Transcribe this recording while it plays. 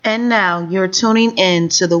And now you're tuning in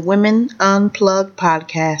to the Women Unplugged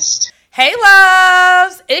podcast. Hey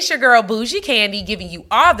loves, it's your girl Bougie Candy giving you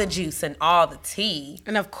all the juice and all the tea.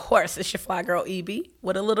 And of course, it's your fly girl EB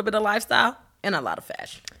with a little bit of lifestyle and a lot of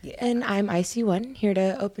fashion. Yeah. And I'm IC1, here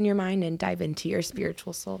to open your mind and dive into your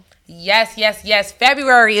spiritual soul. Yes.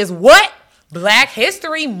 February is what? Black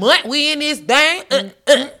History Month. We in this thing.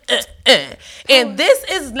 And this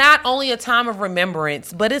is not only a time of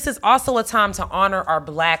remembrance, but this is also a time to honor our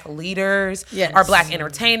Black leaders, our Black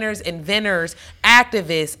entertainers, inventors,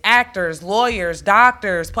 activists, actors, lawyers,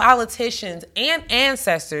 doctors, politicians, and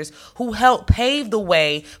ancestors who helped pave the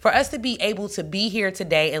way for us to be able to be here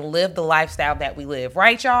today and live the lifestyle that we live.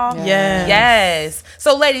 Right, y'all? Yes.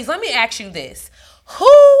 So, ladies, let me ask you this.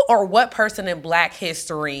 Who or what person in Black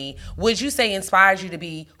history would you say inspires you to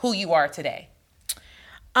be who you are today?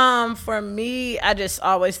 For me, I just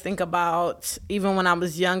always think about, even when I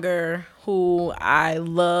was younger, who I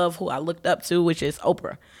love, who I looked up to, which is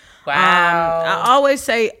Oprah. Wow.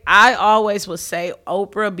 I always would say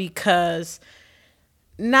Oprah because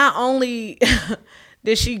not only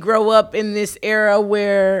did she grow up in this era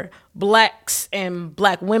where Blacks and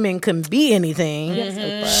Black women couldn't be anything.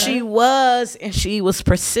 She was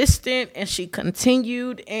persistent, and she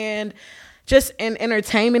continued, and just in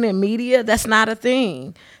entertainment and media, that's not a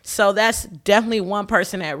thing. So that's definitely one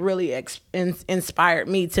person that really inspired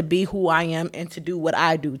me to be who I am and to do what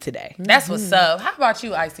I do today. That's what's up. How about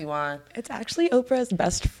you, Icy Wine? It's actually Oprah's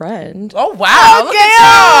best friend. Oh, wow. Look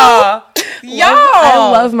at y'all.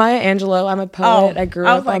 I love Maya Angelou. I'm a poet. I grew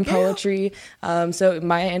up on poetry. So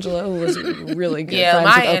Maya Angelou was really good friends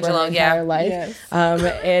Maya with Oprah her entire life.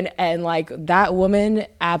 Yes. And like that woman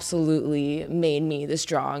absolutely made me the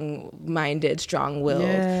strong-minded,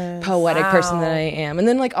 strong-willed, poetic person that I am. And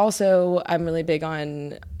then like also I'm really big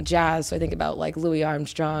on jazz, so I think about like Louis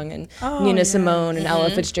Armstrong and Nina Simone and Ella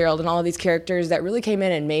Fitzgerald and all of these characters that really came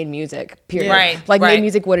in and made music, period. Made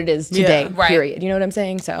music what it is today, period. You know what I'm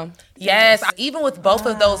saying? So yes, even with both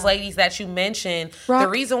of those ladies that you mentioned, the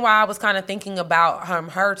reason why I was kind of thinking about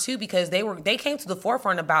her too, because they came to the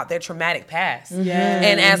forefront about their traumatic past.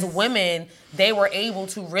 And as women, they were able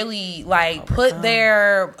to really like put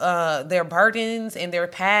their burdens and their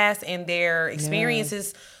past and their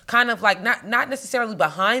experiences kind of like not necessarily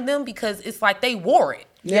behind them, because it's like they wore it.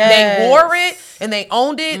 They wore it and they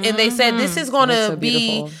owned it, and they said this is going to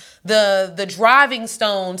be the driving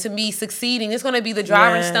stone to me succeeding. It's going to be the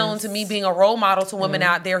driving stone to me being a role model to women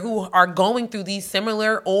out there who are going through these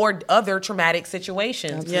similar or other traumatic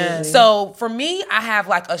situations. So for me, I have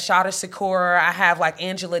like Ashada Shakur, I have like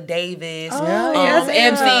Angela Davis,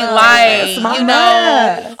 MC Light,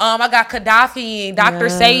 I got Gaddafi, Dr.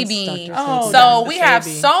 Sabi. So we have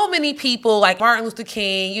so many people like Martin Luther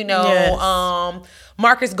King,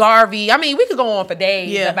 Marcus Garvey. I mean, we could go on for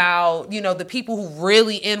days about, the people who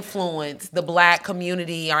really influenced the Black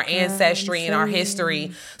community, our ancestry, and our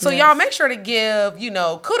history. So y'all make sure to give,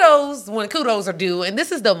 kudos when kudos are due. And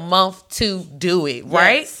this is the month to do it,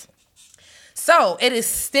 right? So it is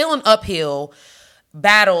still an uphill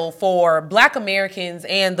battle for Black Americans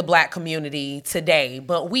and the Black community today,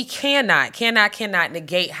 but we cannot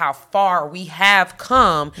negate how far we have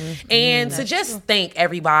come, and to just thank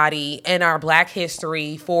everybody in our Black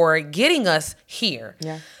history for getting us here.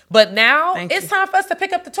 But now it's time for us to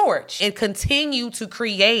pick up the torch and continue to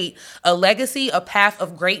create a legacy, a path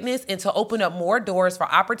of greatness, and to open up more doors for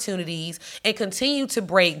opportunities, and continue to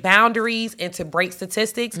break boundaries and to break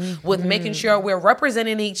statistics with making sure we're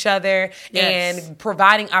representing each other and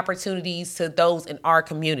providing opportunities to those in our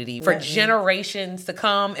community for generations to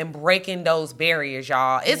come, and breaking those barriers,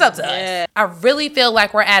 y'all. It's up to us. I really feel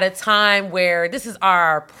like we're at a time where this is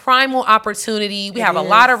our primal opportunity. We have a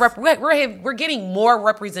lot of we're getting more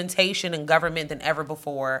representation in government than ever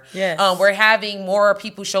before. We're having more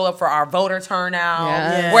people show up for our voter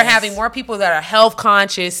turnout. We're having more people that are health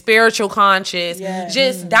conscious, spiritual conscious,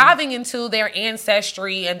 just diving into their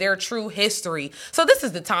ancestry and their true history. So this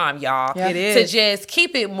is the time, y'all, to just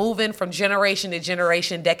keep it moving from generation to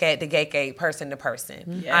generation, decade to decade, person to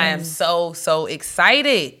person. I am so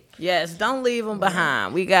excited. Yes, don't leave them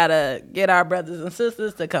behind. We got to get our brothers and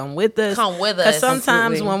sisters to come with us. Because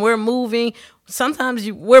sometimes when we're moving,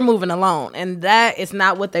 we're moving alone, and that is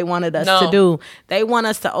not what they wanted us to do. They want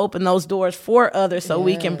us to open those doors for others so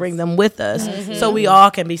we can bring them with us, so we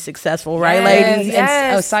all can be successful, right, ladies?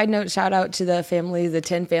 And side note, shout out to the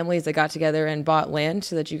 10 families that got together and bought land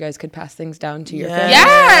so that you guys could pass things down to your family.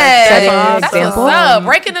 That's what's up.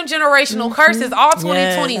 Breaking them generational curses all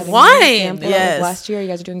 2021. Last year, you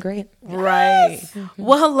guys are doing great. Right.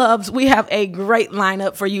 Well, loves, we have a great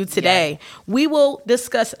lineup for you today. We will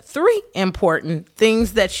discuss 3 important important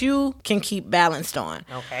things that you can keep balanced on.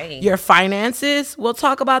 Okay. Your finances. We'll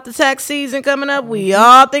talk about the tax season coming up. We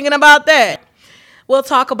all thinking about that. We'll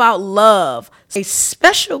talk about love. A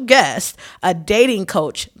special guest, a dating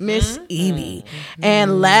coach, Miss Evie.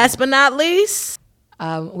 And last but not least,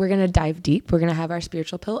 we're going to dive deep. We're going to have our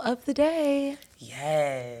spiritual pill of the day.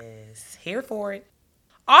 Yes. Here for it.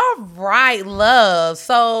 All right, love.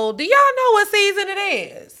 So, do y'all know what season it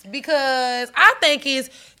is? Because I think it's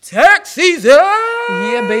tax season.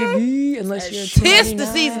 Yeah, baby. Unless you're Tis the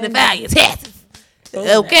season to file your taxes.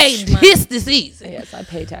 Okay, tis the season. Yes, I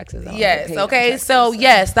pay taxes. Yes, okay. So,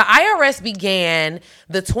 yes, the IRS began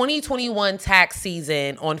the 2021 tax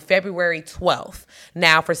season on February 12th.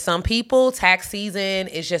 Now, for some people, tax season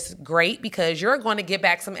is just great because you're going to get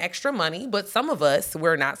back some extra money. But some of us,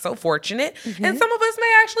 we're not so fortunate. And some of us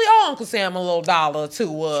may actually owe Uncle Sam a little dollar to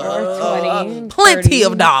 20, plenty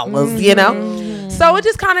of dollars, you know? So it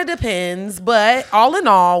just kind of depends. But all in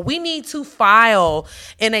all, we need to file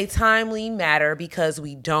in a timely manner because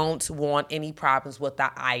we don't want any problems with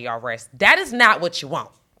the IRS. That is not what you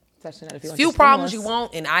want. Few problems you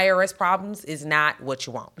want and IRS problems is not what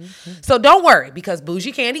you want. So don't worry because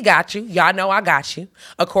Bougie Candy got you. Y'all know I got you.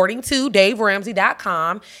 According to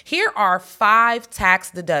DaveRamsey.com, here are 5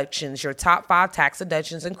 tax deductions, your top 5 tax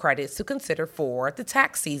deductions and credits to consider for the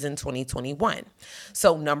tax season 2021.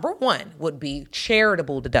 So number 1 would be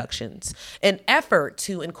charitable deductions, an effort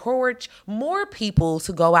to encourage more people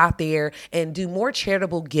to go out there and do more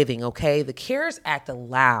charitable giving, okay? The CARES Act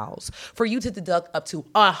allows for you to deduct up to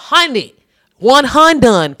 100%.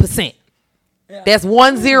 That's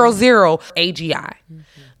 100 AGI.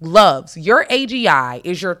 Loves, your AGI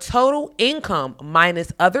is your total income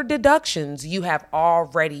minus other deductions you have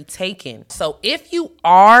already taken. So if you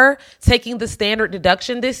are taking the standard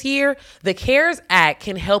deduction this year, the CARES Act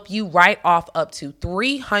can help you write off up to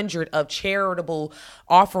 $300 of charitable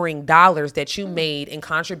offering dollars that you made in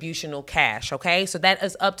contributional cash, okay? So that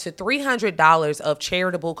is up to $300 of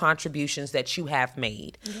charitable contributions that you have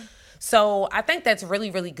made. So I think that's really,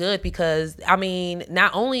 really good because, I mean,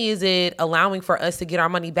 not only is it allowing for us to get our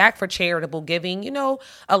money back for charitable giving, you know,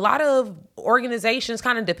 a lot of organizations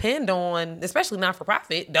kind of depend on, especially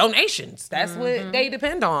not-for-profit, donations. That's what they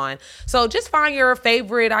depend on. So just find your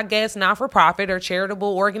favorite, I guess, not-for-profit or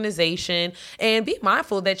charitable organization and be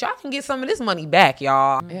mindful that y'all can get some of this money back,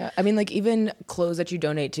 y'all. Yeah, I mean, like even clothes that you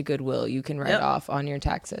donate to Goodwill, you can write off on your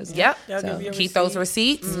taxes. Yep. So Keep those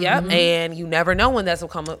receipts. Yep. And you never know when those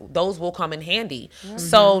will come in handy.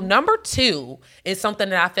 So number 2 is something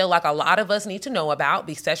that I feel like a lot of us need to know about,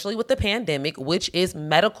 especially with the pandemic, which is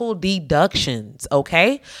medical deductions.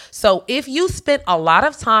 Okay. So if you spent a lot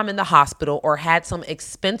of time in the hospital or had some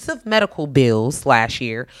expensive medical bills last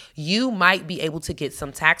year, you might be able to get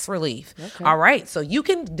some tax relief. Okay. All right. So you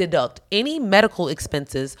can deduct any medical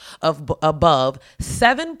expenses of above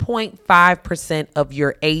 7.5% of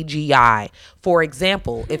your AGI. For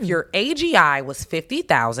example, if your AGI was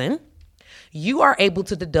 $50,000, you are able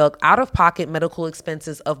to deduct out-of-pocket medical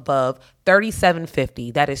expenses above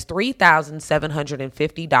 $3,750. That is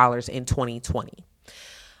 $3,750 in 2020.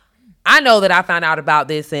 I know that I found out about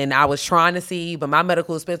this and I was trying to see, but my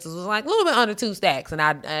medical expenses was like a little bit under 2 stacks, and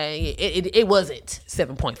it wasn't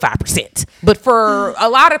 7.5%. But for a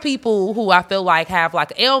lot of people who I feel like have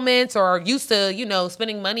like ailments or are used to, you know,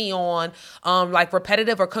 spending money on like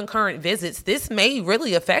repetitive or concurrent visits, this may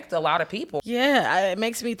really affect a lot of people. Yeah, it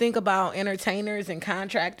makes me think about entertainers and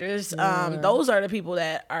contractors. Those are the people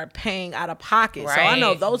that are paying out of pocket. Right. So I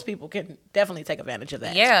know those people can definitely take advantage of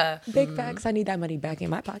that. Yeah. Big facts. I need that money back in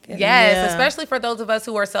my pocket. Yes, especially for those of us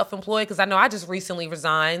who are self-employed, because I know I just recently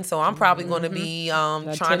resigned, so I'm probably going to be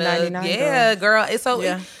trying to, girl.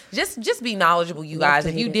 Just be knowledgeable, you guys.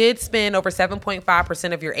 If you did spend over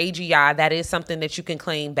 7.5% of your AGI, that is something that you can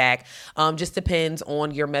claim back. Just depends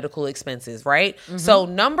on your medical expenses, right? So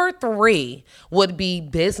number 3 would be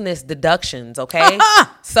business deductions. Okay,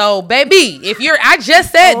 so baby, I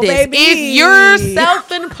just said this. Baby. If you're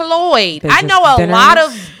self-employed, I know a lot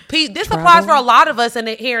of. This applies for a lot of us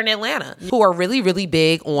here in Atlanta who are really, really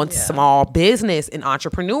big on small business and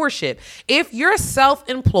entrepreneurship. If you're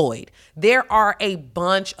self-employed, there are a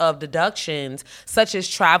bunch of deductions such as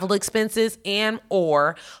travel expenses and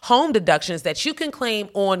or home deductions that you can claim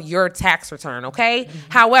on your tax return, okay?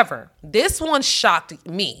 However, this one shocked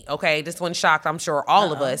me, okay? This one shocked, I'm sure,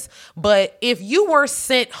 all of us. But if you were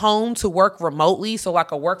sent home to work remotely, so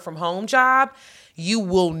like a work from home job, you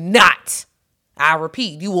will not, I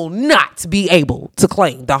repeat, you will not be able to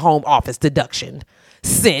claim the home office deduction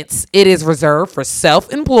since it is reserved for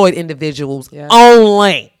self-employed individuals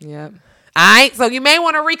only. Yep. All right. So you may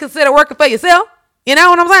want to reconsider working for yourself. You know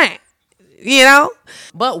what I'm saying? you know?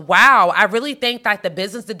 But wow, I really think that the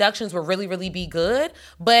business deductions will really, really be good.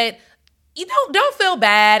 But you don't feel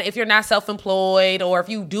bad if you're not self-employed or if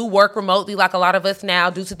you do work remotely like a lot of us now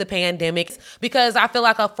due to the pandemic, because I feel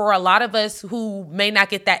like for a lot of us who may not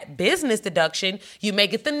get that business deduction, you may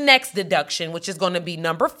get the next deduction, which is going to be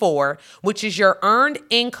number 4, which is your earned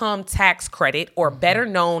income tax credit, or better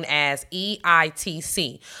known as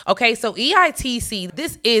EITC. Okay, so EITC,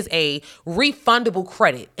 this is a refundable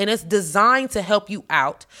credit, and it's designed to help you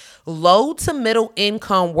out low to middle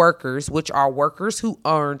income workers, which are workers who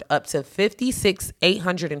earned up to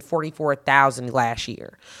 $56,844,000 last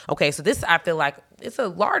year. Okay, so this, I feel like it's a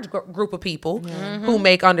large group of people who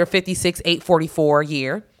make under $56,844 a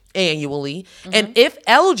year annually. And if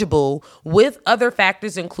eligible, with other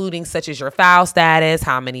factors including such as your file status,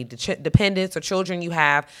 how many dependents or children you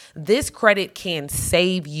have, this credit can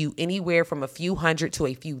save you anywhere from a few hundred to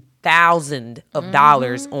a few thousand of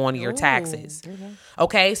dollars on your taxes.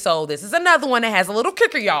 Okay, so this is another one that has a little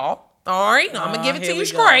kicker, y'all. All right, I'm gonna give it to you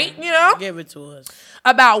straight. You know, give it to us.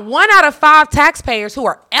 About 1 out of 5 taxpayers who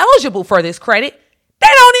are eligible for this credit, they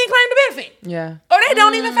don't even claim the benefit. Yeah, or they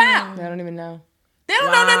don't even file. They don't even know. They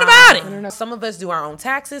don't know nothing about it. Some of us do our own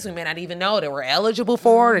taxes. We may not even know that we're eligible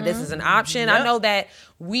for it, or this is an option. I know that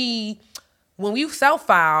when we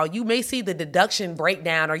self-file, you may see the deduction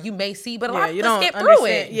breakdown, or you may see, but a lot of us get through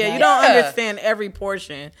it. Yeah, you don't understand every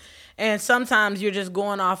portion. And sometimes you're just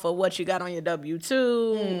going off of what you got on your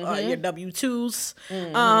W-2, your W-2s,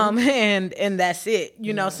 and that's it.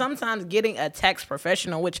 You know, sometimes getting a tax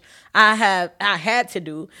professional, which I had to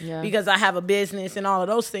do because I have a business and all of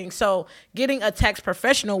those things. So getting a tax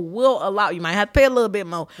professional will allow, you might have to pay a little bit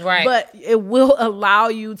more, but it will allow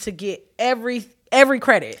you to get every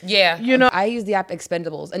credit. Yeah. You know, I use the app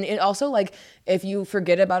Expendables. And it also, like, if you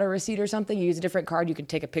forget about a receipt or something, you use a different card, you can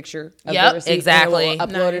take a picture of the receipt. Exactly. And it will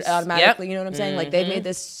upload it automatically. You know what I'm saying? Like, they've made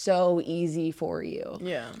this so easy for you.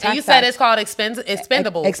 Yeah. And you said it's called Expendables.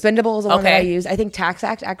 Expendables is the one that I use. I think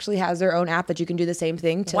TaxAct actually has their own app that you can do the same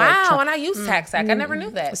thing to. Wow, and I use TaxAct. I never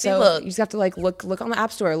knew that. So look. You just have to like look on the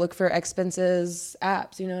App Store, look for expenses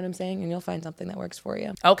apps, you know what I'm saying? And you'll find something that works for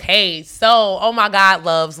you. Okay, so oh my God,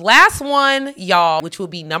 loves. Last one, y'all, which will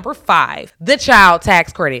be number 5, the child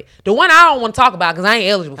tax credit. The one I don't want to talk about because I ain't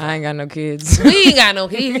eligible for. I ain't got no kids. We ain't got no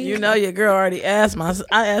kids. You know your girl already asked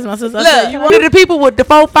I asked my sister. Look, said, you one of the people with the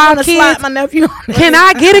 4-5 kids. My nephew. Can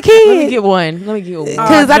I get a kid? Let me get one.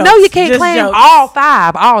 Because I know you can't claim all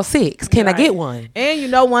 5, all 6. Can I get one? And you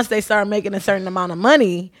know, once they start making a certain amount of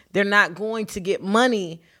money, they're not going to get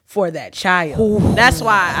money for that child. Ooh. That's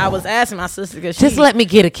why I was asking my sister, because just let me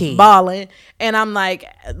get a kid. Balling, and I'm like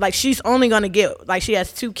she's only gonna get, like, she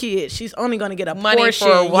has 2 kids. She's only gonna get a money portion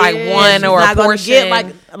for like one, or a portion.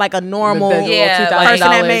 Get like a normal person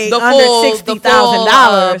that made the under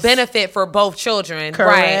 $60,000 benefit for both children.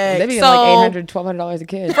 Correct. Right? They be like $800, $1,200 a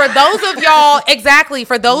kid. For those of y'all, exactly.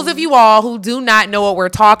 For those of you all who do not know what we're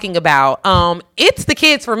talking about, it's the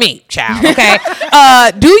kids for me, child. Okay.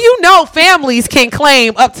 Do you know families can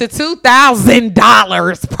claim up to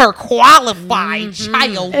 $2,000 per qualified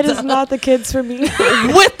child? It is not the kids for me.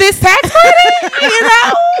 With this tax credit, you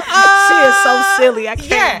know? She is so silly. I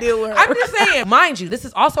can't deal with her. I'm just saying. Mind you, this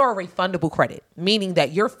is also a refundable credit, meaning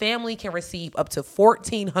that your family can receive up to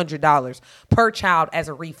 $1,400 per child as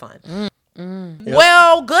a refund. Yep.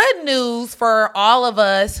 Well, good news for all of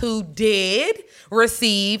us who did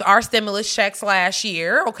receive our stimulus checks last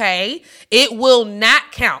year, okay? It will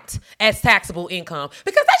not count as taxable income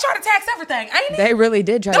because they try to tax everything, ain't it? They really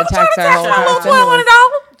did try to tax our whole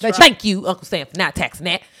 $1,200. Thank you, Uncle Sam, for not taxing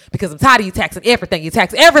that, because I'm tired of you taxing everything. You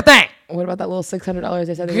tax everything. What about that little $600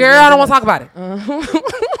 they said? Girl, I don't want to talk about it.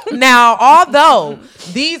 Now, although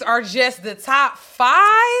these are just the top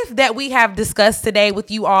 5 that we have discussed today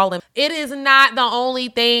with you all, and it is not the only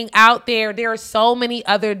thing out there. There are so many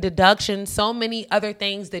other deductions, so many other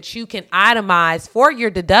things that you can itemize for your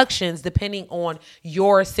deductions depending on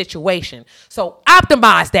your situation. So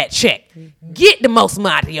optimize that check. Get the most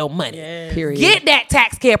out of your money. Yes. Period. Get that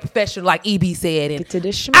tax care professional, like EB said, and Get to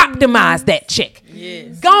optimize that check.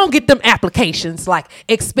 Yes. Go and get them applications like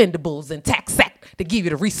Expendables and TaxAct to give you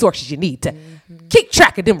the resources you need to keep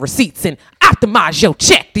track of them receipts and optimize your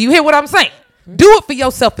check. Do you hear what I'm saying? Do it for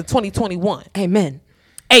yourself in 2021. Amen.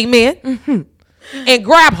 Amen. Mm-hmm. And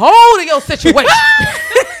grab hold of your situation.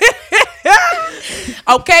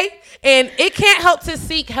 Okay? And it can't help to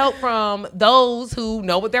seek help from those who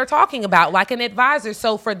know what they're talking about, like an advisor.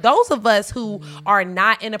 So for those of us who are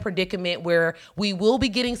not in a predicament where we will be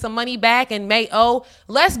getting some money back and may owe,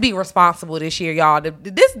 let's be responsible this year, y'all.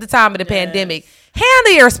 This is the time of the pandemic.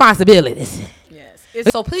 Handle your responsibilities. Yes.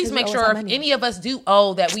 So please make sure if any of us do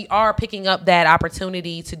owe that we are picking up that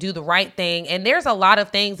opportunity to do the right thing. And there's a lot of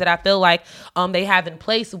things that I feel like they have in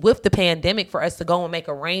place with the pandemic for us to go and make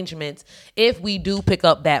arrangements if we do pick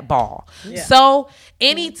up that ball. Yeah. So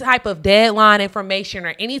any type of deadline information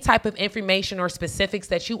or any type of information or specifics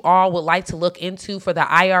that you all would like to look into for the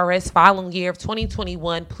IRS following year of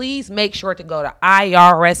 2021, please make sure to go to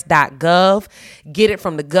irs.gov. Get it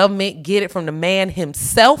from the government. Get it from the man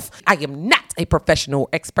himself. I am not a professional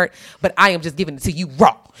expert, but I am just giving it to you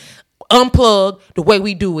raw. Unplug the way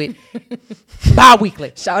we do it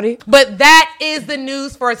bi-weekly. Shouty. But that is the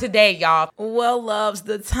news for today, y'all. Well, loves,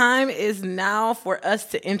 the time is now for us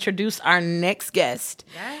to introduce our next guest.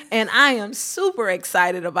 Yes. And I am super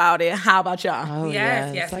excited about it. How about y'all? Oh,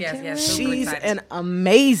 yes. She's an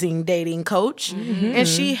amazing dating coach, and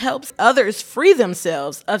she helps others free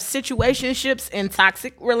themselves of situationships and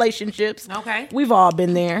toxic relationships. Okay. We've all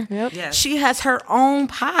been there. Yep. Yes. She has her own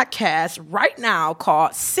podcast right now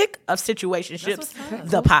called Sick of Situationships,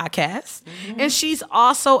 the podcast. And she's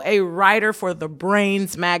also a writer for The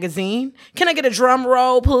Brains magazine. Can I get a drum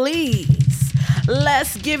roll, please?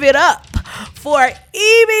 Let's give it up for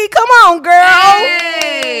Evie. Come on, girl.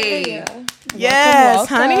 Hey. Yes,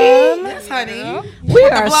 welcome. honey. Yes, honey. We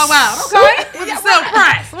are blow out. Okay. With the silk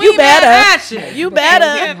press. You better. You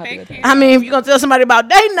better. Thank you. I mean, if you're going to tell somebody about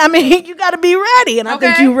dating, I mean, you got to be ready. And I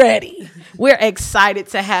think you're ready. We're excited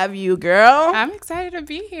to have you, girl. I'm excited to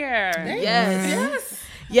be here.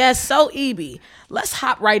 Yes. So, Evie, let's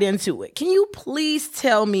hop right into it. Can you please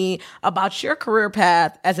tell me about your career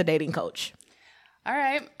path as a dating coach? All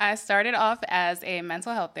right. I started off as a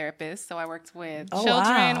mental health therapist. So I worked with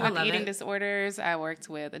children with eating disorders. I worked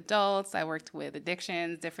with adults. I worked with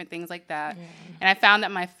addictions, different things like that. And I found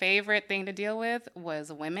that my favorite thing to deal with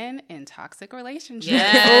was women in toxic relationships.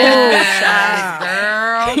 Yes,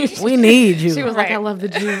 girl. We need you. She was like, I love the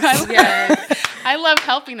juice. I love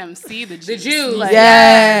helping them see the juice. The juice. Like,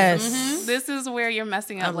 yes. This is where you're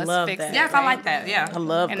messing up. Let's fix that. it. Yes, I like that. Yeah. I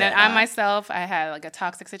love and that. And then I myself, I had like a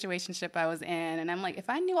toxic situationship I was in. And I'm like, if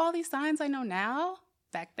I knew all these signs I know now,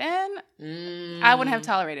 back then, I wouldn't have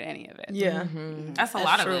tolerated any of it. Yeah. That's a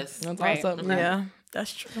lot of this. That's Right. awesome. Yeah,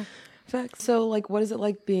 that's true. Fact. So, like, what is it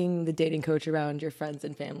like being the dating coach around your friends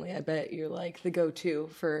and family? I bet you're like the go-to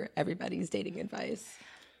for everybody's dating advice.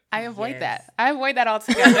 I avoid that. I avoid that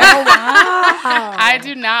altogether. I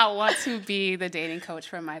do not want to be the dating coach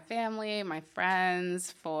for my family, my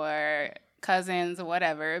friends, for cousins,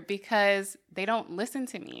 whatever, because they don't listen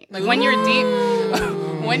to me. Like when you're deep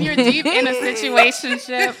in a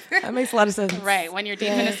situationship. That makes a lot of sense. Right. When you're deep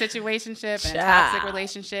in a situationship and a toxic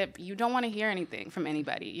relationship, you don't want to hear anything from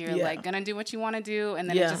anybody. You're like going to do what you want to do. And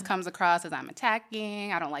then it just comes across as I'm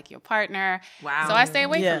attacking. I don't like your partner. Wow. So I stay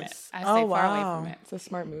away from it. I stay far away from it. It's a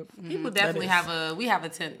smart move. People definitely have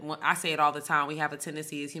I say it all the time, we have a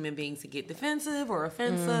tendency as human beings to get defensive or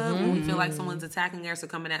offensive when we feel like someone's attacking us or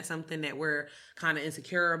coming at something that we're kind of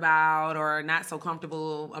insecure about or not so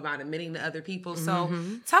comfortable about admitting to other people. So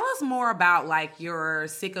tell us more about like your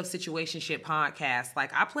Sick of Situationship podcast.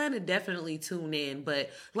 Like I plan to definitely tune in, but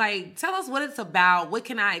like tell us what it's about. What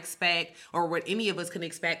can I expect or what any of us can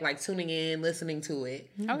expect like tuning in, listening to it?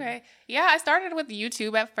 Okay. Yeah, I started with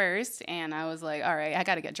YouTube at first and I was like, all right, I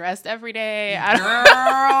got to get dressed every day.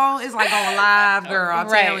 Girl, it's like going live, girl. I'm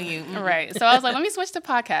telling you. Right. So I was like, let me switch to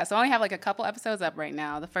podcast. I only have like a couple episodes up right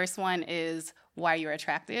now. The first one is Why You're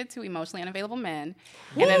Attracted to Emotionally Unavailable Men.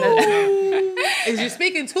 And then is you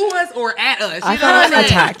speaking to us or at us? I feel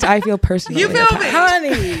attacked. I feel personally attacked.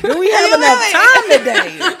 Honey, do we have enough time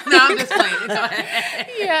today? No, I'm just playing. Go ahead.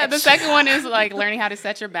 Yeah, the second one is like learning how to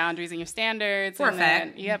set your boundaries and your standards. For a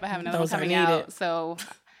fact. Yep, I have another one coming out. So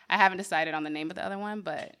I haven't decided on the name of the other one,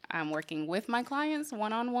 but I'm working with my clients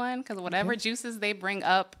one-on-one because whatever juices they bring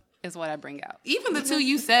up is what I bring out. Even the two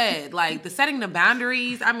you said, like the setting the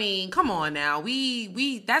boundaries. I mean, come on now.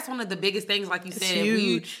 We that's one of the biggest things, like you said.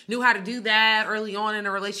 We knew how to do that early on in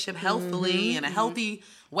a relationship healthfully in a healthy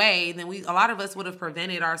way, then a lot of us would have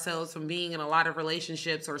prevented ourselves from being in a lot of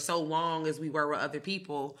relationships or so long as we were with other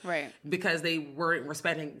people. Right. Because they weren't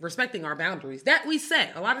respecting our boundaries that we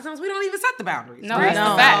set. A lot of times we don't even set the boundaries. No, that's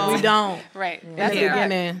the fact. We don't. Right. That's the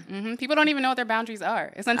beginning. People don't even know what their boundaries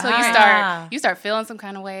are. It's until you start feeling some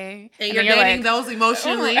kind of way. And you're dating those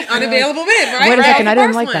emotionally unavailable men, right? Wait a second, I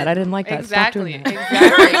didn't like that. I didn't like that. Exactly.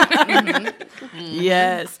 Exactly.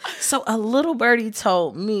 Yes. So a little birdie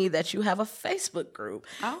told me that you have a Facebook group,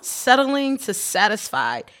 Settling to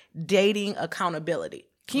Satisfied Dating Accountability.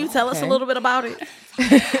 Can you tell us a little bit about it?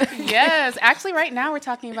 Yes. Actually, right now we're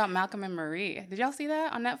talking about Malcolm and Marie. Did y'all see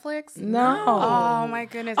that on Netflix? No. Oh, my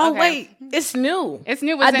goodness. Oh, Okay. wait. It's new. It's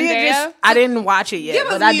new with Zendaya? I didn't watch it yet. Give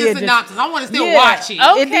us but I me a did synopsis. I want to still watch it.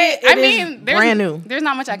 Okay. It is there's, brand new. There's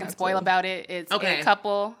not much I can spoil about it. It's Okay. a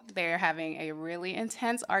couple. They're having a really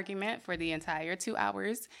intense argument for the entire 2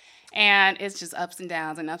 hours. And it's just ups and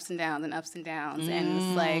downs and ups and downs and ups and downs. And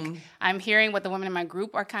it's like, I'm hearing what the women in my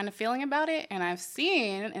group are kind of feeling about it. And I've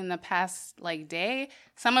seen in the past day,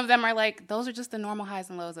 some of them are like, those are just the normal highs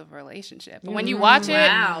and lows of a relationship. But when you watch it,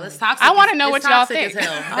 Wow, it's toxic. I want to know what It's y'all toxic think. as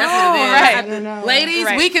hell. That's what it is. Right. Ladies,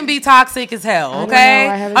 Right. we can be toxic as hell, okay?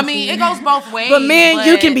 I haven't I mean, it goes both ways. But men,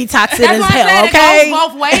 you can be toxic That's as what I hell, said, okay? it goes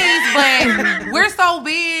both ways, but we're so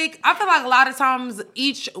big. I feel like a lot of times,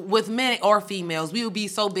 each with men or females, we would be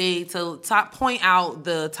so big to point out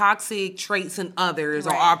the toxic traits in others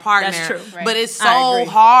or our partner. That's true. Right. But it's I so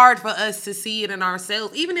agree. hard for us to see it in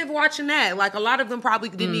ourselves. Even if watching that, like a lot of them probably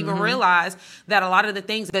didn't even realize that a lot of the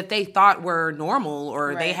things that they thought were normal or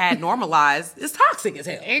they Right. had normalized is toxic as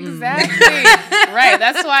hell. Exactly. Right.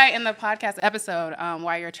 That's why in the podcast episode,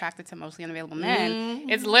 Why You're Attracted to Emotionally Unavailable Men,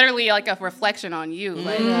 it's literally like a reflection on you.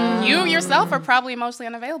 Like you yourself are probably emotionally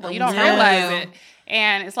unavailable. You don't realize it.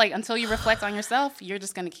 And it's like until you reflect on yourself, you're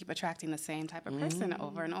just going to keep attracting the same type of person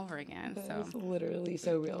over and over again. So It's literally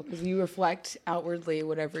so real because you reflect outwardly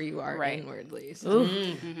whatever you are Right. inwardly. So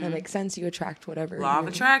that makes sense. You attract whatever. Law of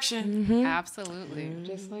you- attraction. absolutely.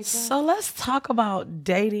 Just like that. So let's talk about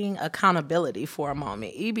dating accountability for a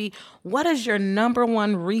moment. EB, what is your number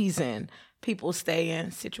one reason people stay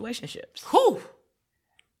in situationships? Whew.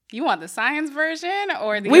 You want the science version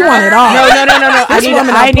or the We want it all. No. I This need,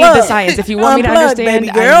 woman I need the unplugged. science. If you want me to Unplugged, understand,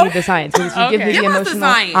 baby girl. I need the science. If you give me Okay. the Give us the emotional,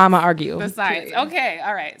 science. I'ma argue. the science? Okay.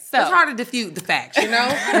 All right. So It's hard to defute the facts, you know?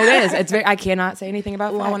 It is. It's very. I cannot say anything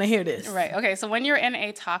about. I facts. want to hear this. Right. Okay. So when you're in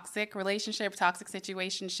a toxic relationship, toxic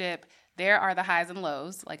situationship, there are the highs and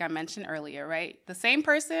lows, like I mentioned earlier, right? The same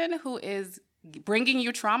person who is bringing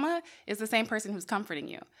you trauma is the same person who's comforting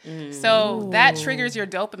you. So that triggers your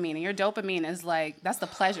dopamine, and your dopamine is like, that's the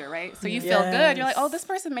pleasure, right? So you feel good. You're like, oh, this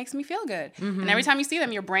person makes me feel good. And every time you see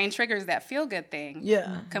them, your brain triggers that feel good thing.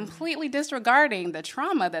 Yeah. Completely disregarding the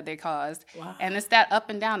trauma that they caused. And it's that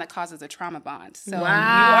up and down that causes a trauma bond. So you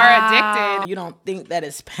are addicted. You don't think that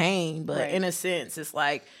it's pain, but Right. in a sense, it's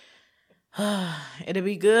like, it'll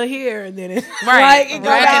be good here, and then it's Right. like, it go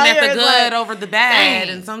Looking down at here, the it's good like, over the bad. dang.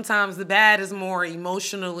 And sometimes the bad is more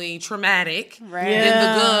emotionally traumatic Right. than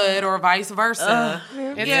the good or vice versa.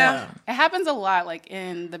 It happens a lot, like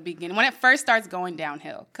in the beginning when it first starts going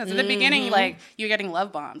downhill. Because in the beginning, like you're getting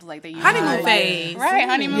love bombs, like they use Honeymoon phase. right?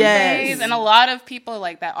 Honeymoon Yes. phase, and a lot of people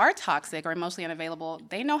like that are toxic or emotionally unavailable.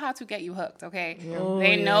 They know how to get you hooked. Okay,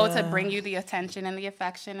 they know to bring you the attention and the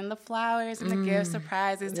affection and the flowers and the gifts,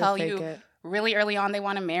 surprises. Tell fake you it. really early on they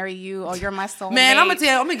want to marry you. Oh, you're my soulmate. Man, I'm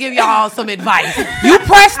gonna give y'all some advice. You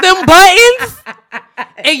press them buttons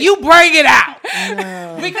and you bring it out.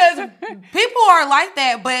 Because people are like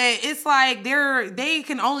that, but it's like they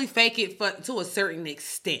can only fake it to a certain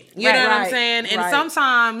extent. You know what I'm saying? And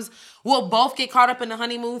sometimes we'll both get caught up in the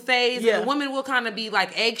honeymoon phase. Yeah. And the women will kind of be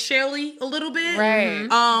like eggshelly a little bit. Right.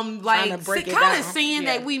 Like Trying to break it kind of down. seeing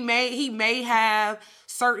that he may have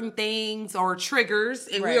certain things or triggers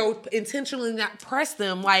and we'll intentionally not press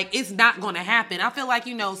them, like it's not going to happen. I feel like,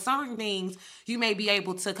 certain things you may be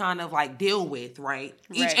able to kind of like deal with, right?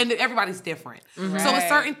 And everybody's different. So it's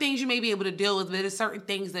certain things you may be able to deal with, but there's certain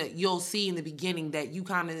things that you'll see in the beginning that you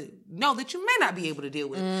kind of know that you may not be able to deal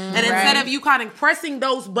with. And instead of you kind of pressing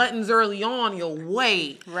those buttons early on, you'll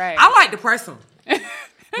wait. Right. I like to press them.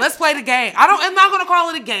 Let's play the game. I'm not going to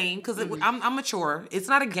call it a game because I'm mature. It's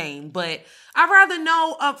not a game, but I'd rather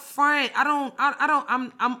know up front.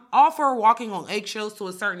 I'm all for walking on eggshells to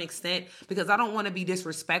a certain extent because I don't want to be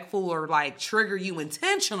disrespectful or like trigger you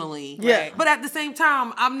intentionally. Yeah. But at the same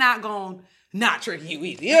time, I'm not going to not trigger you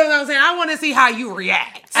either. You know what I'm saying? I want to see how you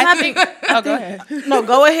react. I think. Oh, go ahead. No,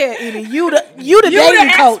 go ahead, Edie. You the dating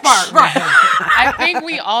coach. Expert, right? I think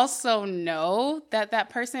we also know that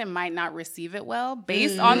person might not receive it well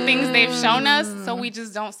based on things they've shown us, so we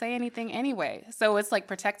just don't say anything anyway. So it's like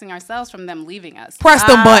protecting ourselves from them leaving us. Press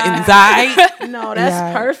them buttons, all right? No,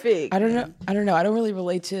 that's perfect. I don't know. I don't really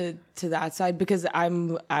relate to to that side because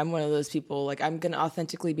I'm one of those people, like, I'm gonna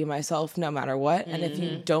authentically be myself no matter what, and if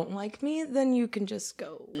you don't like me, then you can just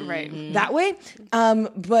go that way.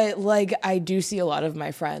 But like, I do see a lot of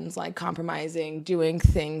my friends like compromising, doing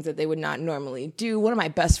things that they would not normally do. One of my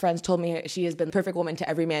best friends told me she has been the perfect woman to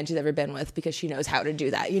every man she's ever been with because she knows how to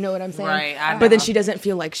do that. You know what I'm saying? Right. But then she doesn't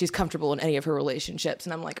feel like she's comfortable in any of her relationships,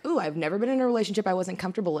 and I'm like, ooh, I've never been in a relationship I wasn't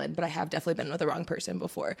comfortable in, but I have definitely been with the wrong person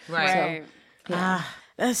before. Right. So, yeah.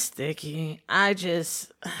 That's sticky. I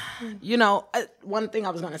just, one thing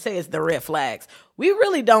I was going to say is the red flags. We're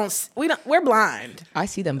blind. I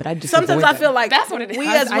see them, but I just Sometimes I feel like that's what it is. we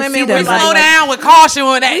as I women, see them, we but Slow down with caution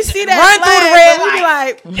with that. we see that Run through the red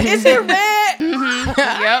flag, but we be like, is it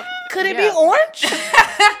red? Yep. Could it be orange?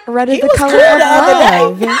 red is He the was color clear of the other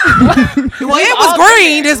love. Well, it was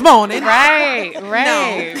green this morning. Right.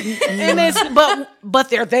 And it's but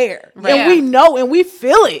they're there, Right. and we know and we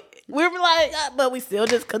feel it. We're like, but we still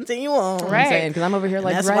just continue on. Right. I'm saying, because I'm over here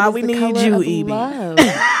like, That's red why is we the need color you, of Evie. love.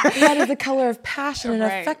 Red is the color of passion and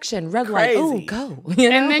Right. affection. Red light, Crazy. ooh, go. You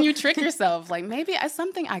know? And then you trick yourself, like, maybe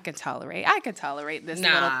something I could tolerate. I could tolerate this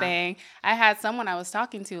little thing. I had someone I was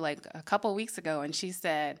talking to like a couple weeks ago, and she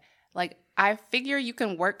said, like, I figure you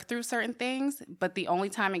can work through certain things, but the only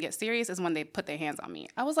time it gets serious is when they put their hands on me.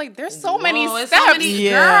 I was like, there's so many It's steps. so many,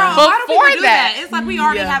 Yeah. girl, why do people Before do that. It's like we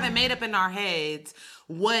already have it made up in our heads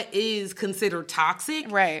what is considered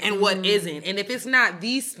toxic Right. and what isn't. And if it's not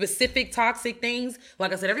these specific toxic things,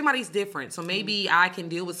 like I said, everybody's different. So maybe I can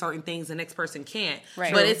deal with certain things the next person can't.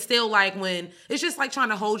 Right. But it's still like when it's just like trying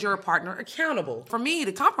to hold your partner accountable. For me,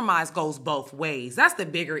 the compromise goes both ways. That's the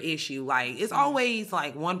bigger issue. Like, it's always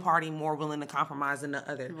like one party more willing to compromise than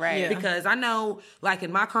the other. Right. Yeah. Because I know, like,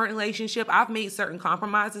 in my current relationship, I've made certain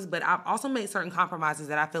compromises, but I've also made certain compromises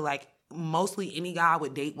that I feel like mostly any guy I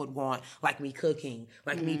would date would want, like me cooking,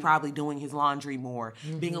 like me probably doing his laundry more,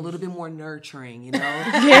 being a little bit more nurturing, you know,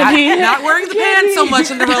 not wearing the pants so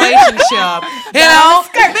much in the relationship, you know,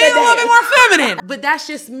 being a little bit more feminine. But that's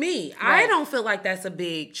just me. I don't feel like that's a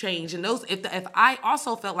big change. And those, if I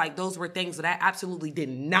also felt like those were things that I absolutely did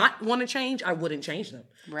not want to change, I wouldn't change them.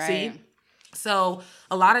 Right. See? So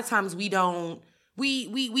a lot of times we don't.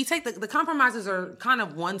 We take the compromises are kind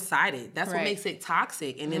of one-sided. That's what Right. makes it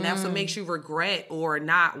toxic. And then that's what makes you regret or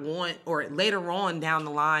not want, or later on down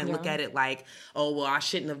the line, look at it like, oh, well, I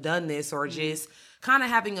shouldn't have done this, or just kind of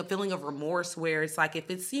having a feeling of remorse where it's like,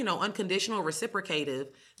 if it's, unconditional, reciprocative,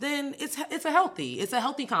 then it's a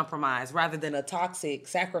healthy compromise rather than a toxic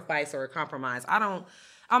sacrifice or a compromise.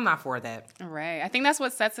 I'm not for that. Right. I think that's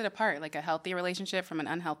what sets it apart. Like, a healthy relationship from an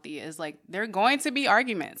unhealthy is like, there are going to be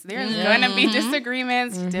arguments. There's going to be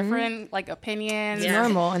disagreements, different like opinions. It's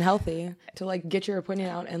normal and healthy to like get your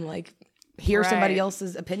opinion out and like hear somebody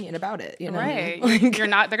else's opinion about it. You know? Right. You're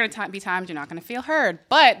not, they're going to be times you're not going to feel heard.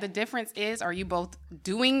 But the difference is, are you both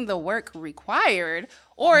doing the work required,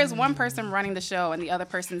 or is one person running the show and the other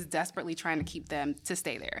person's desperately trying to keep them to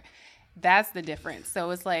stay there? That's the difference.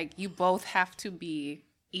 So it's like, you both have to be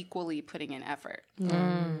equally putting in effort.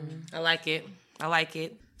 I like it.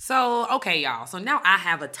 So, okay, y'all. So now I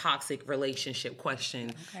have a toxic relationship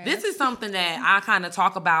question. Okay. This is something that I kind of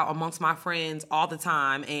talk about amongst my friends all the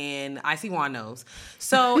time, and I see one knows.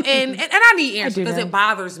 So, and I need answers because it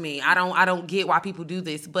bothers me. I don't get why people do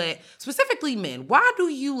this, but specifically men. Why do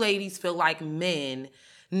you ladies feel like men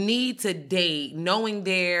need to date knowing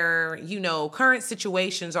their, current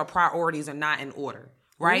situations or priorities are not in order?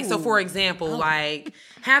 Right? Ooh. So, for example, like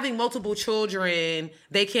having multiple children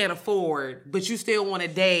they can't afford, but you still want to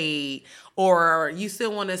date, or you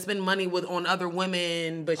still want to spend money on other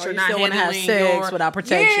women, but you're not handling have sex without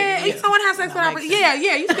protection. Yeah, you still want to have sex without protection.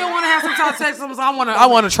 Yeah, you still want to have some type of sex. So I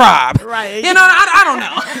want a tribe. Right. I don't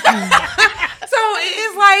know. So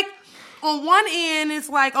it's like, on one end, it's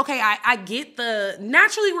like, okay, I get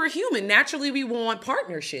naturally we're human. Naturally we want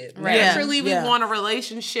partnership. Right. Naturally we want a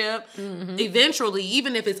relationship. Mm-hmm. Eventually,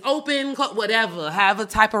 even if it's open, whatever, have a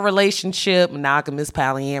type of relationship, monogamous,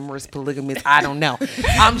 polyamorous, polygamous, I don't know.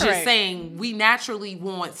 I'm just saying we naturally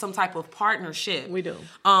want some type of partnership. We do.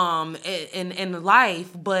 In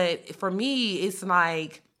life, but for me, it's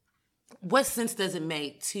like, what sense does it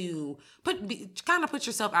make to put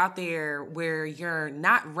yourself out there where you're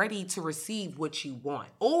not ready to receive what you want,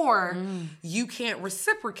 or you can't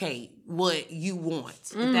reciprocate what you want,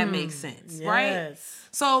 if that makes sense, right?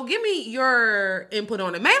 So give me your input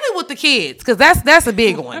on it, mainly with the kids, because that's a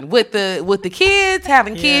big one. With the kids,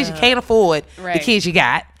 having kids, you can't afford the kids you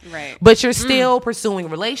got. Right. But you're still pursuing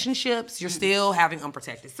relationships, you're still having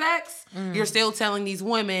unprotected sex, you're still telling these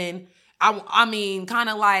women, I mean, kind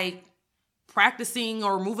of like practicing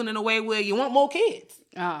or moving in a way where you want more kids.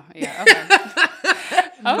 Oh, yeah. Okay.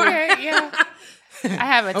 Okay, yeah. I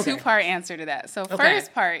have a two-part answer to that. So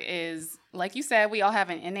first part is, like you said, we all have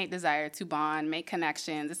an innate desire to bond, make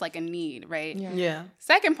connections. It's like a need, right? Yeah.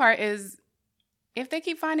 Second part is, if they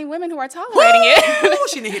keep finding women who are tolerating it.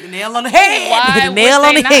 She done hit the nail on the head.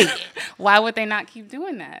 Why would they not keep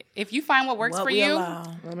doing that? If you find what works for you,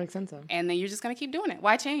 That makes sense. and then you're just going to keep doing it.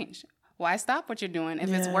 Why change? Why stop what you're doing if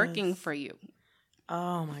it's working for you?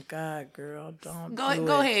 Oh my God, girl! Don't Go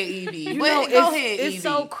ahead, Evie. Go ahead, Evie. It's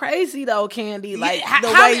so crazy though, Candy. Like Yeah, the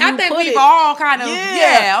way you I think put we've it. all kind of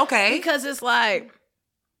okay. Because it's like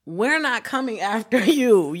we're not coming after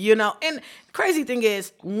you, you know. And crazy thing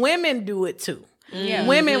is, women do it too. Yeah.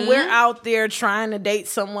 Women, we're out there trying to date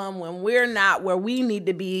someone when we're not where we need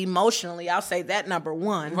to be emotionally. I'll say that number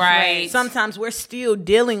one. Right. Sometimes we're still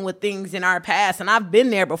dealing with things in our past, and I've been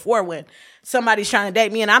there before when somebody's trying to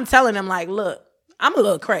date me, and I'm telling them like, look, I'm a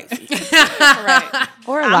little crazy. Right.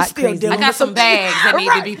 Or a I'm lot still crazy. dealing I got with some bags that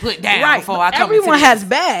need to be put down before I come Everyone into has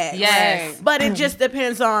bags. Yes. But it just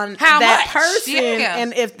depends on How that much? person Yeah.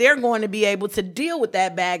 and if they're going to be able to deal with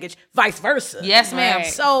that baggage, vice versa. Yes, ma'am. Right.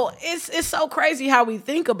 So it's so crazy how we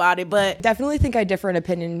think about it, but Definitely think I differ in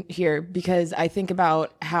opinion here because I think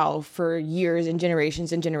about how for years and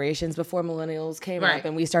generations before millennials came Right. up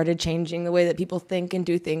and we started changing the way that people think and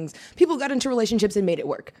do things, people got into relationships and made it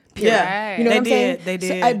work. Period. yeah, You know they what I'm saying? did. They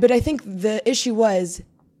did. But I think the issue was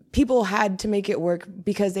people had to make it work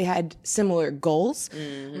because they had similar goals.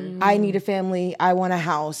 I need a family. I want a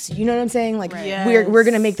house. You know what I'm saying? Like we're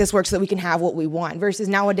going to make this work so that we can have what we want. Versus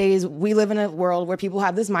nowadays, we live in a world where people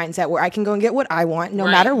have this mindset where I can go and get what I want no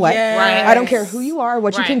matter what. Yes. Right. I don't care who you are,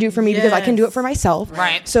 what you can do for me because I can do it for myself.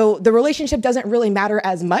 Right. So the relationship doesn't really matter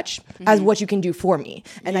as much as what you can do for me.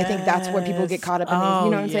 And I think that's where people get caught up in these,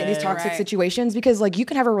 you know what I'm saying, these toxic situations because like you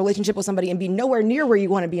can have a relationship with somebody and be nowhere near where you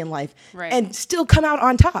want to be in life and still come out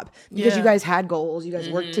on top because you guys had goals, you guys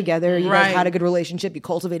worked together, you guys had a good relationship, you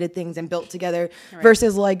cultivated things and built together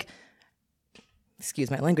versus like, excuse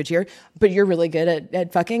my language here, but you're really good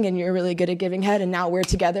at fucking and you're really good at giving head and now we're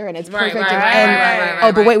together and it's perfect.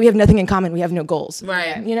 But wait, we have nothing in common. We have no goals.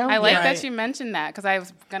 Right. You know? I like that you mentioned that because I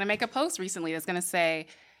was going to make a post recently that's going to say,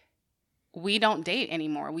 we don't date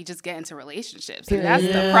anymore. We just get into relationships. And that's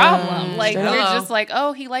the problem. Like, we're just like,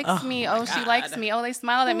 oh, he likes me. Oh, she likes me. Oh, they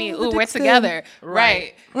smiled at me. Ooh, we're together.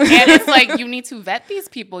 Right. And it's like, you need to vet these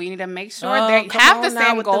people. You need to make sure they have the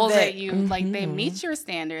same goals that you, like, they meet your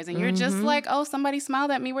standards. And you're just like, oh, somebody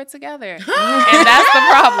smiled at me. We're together. And that's the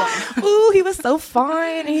problem. Ooh, he was so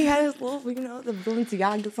fine. He had his little, you know, the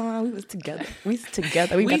Balenciagas on. We was together. We was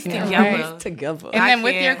together. We got together. And then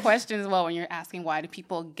with your question as well, when you're asking why do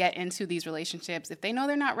people get into these relationships if they know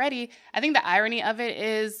they're not ready, I think the irony of it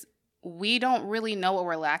is we don't really know what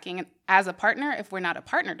we're lacking as a partner if we're not a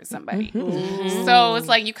partner to somebody. So it's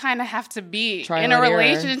like you kind of have to be in a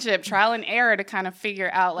relationship, trial and error to kind of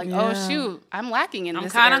figure out like, oh shoot, I'm lacking in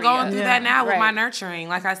this area. I'm kind of going through that now with my nurturing.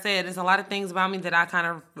 Like I said, there's a lot of things about me that I kind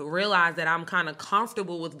of realize that I'm kind of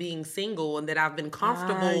comfortable with being single and that I've been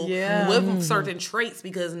comfortable with certain traits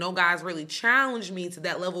because no guy's really challenged me to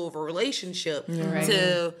that level of a relationship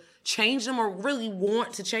to change them or really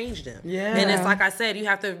want to change them. And it's like I said, you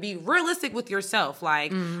have to be realistic with yourself.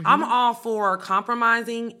 Like I'm all for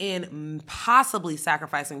compromising and possibly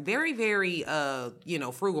sacrificing. Very, very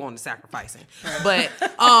frugal on the sacrificing. But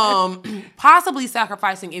possibly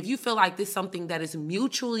sacrificing if you feel like this is something that is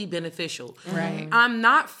mutually beneficial. I'm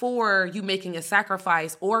not for you making a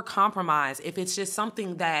sacrifice or compromise if it's just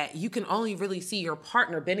something that you can only really see your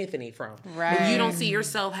partner benefiting from. If you don't see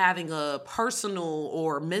yourself having a personal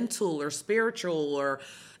or mental or spiritual or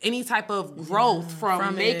any type of growth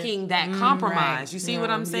from making that compromise. You see what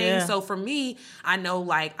I'm saying? So for me, I know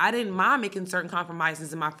like I didn't mind making certain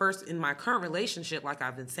compromises in my current relationship, like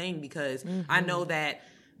I've been saying, because I know that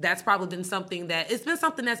that's probably been something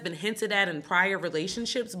it's been hinted at in prior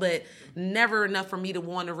relationships, but never enough for me to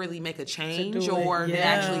want to really make a change to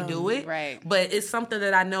actually do it. But it's something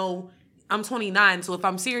that I know. I'm 29, so if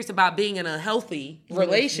I'm serious about being in a healthy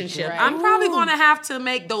relationship, I'm probably going to have to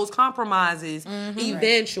make those compromises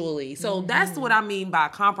eventually. So that's what I mean by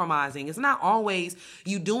compromising. It's not always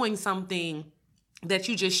you doing something that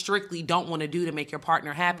you just strictly don't want to do to make your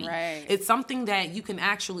partner happy. It's something that you can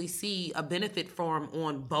actually see a benefit from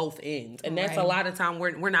on both ends. And that's a lot of time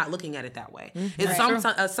we're not looking at it that way.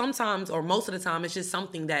 It's sometimes or most of the time it's just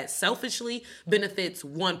something that selfishly benefits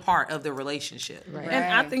one part of the relationship.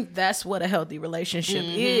 And I think that's what a healthy relationship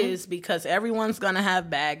is because everyone's going to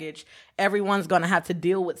have baggage. everyone's going to have to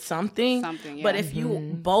deal with something. Yeah. But if you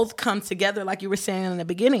both come together, like you were saying in the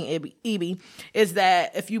beginning, Ibi, is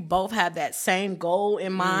that if you both have that same goal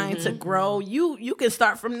in mind to grow, you can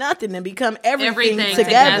start from nothing and become everything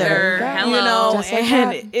together. Hello. You know, Just like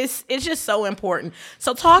and that. it's just so important.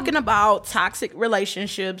 So talking about toxic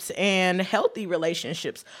relationships and healthy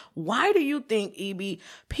relationships, why do you think, Ibi,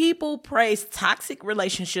 people praise toxic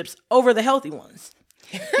relationships over the healthy ones?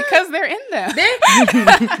 Because they're in them.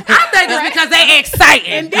 I think it's because they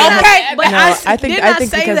exciting. Okay, but I think say because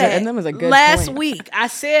that. they're in them is a good Last point. week, I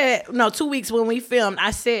said, 2 weeks when we filmed,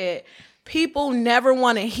 I said, people never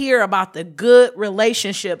want to hear about the good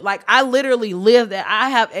relationship. Like, I literally live that. I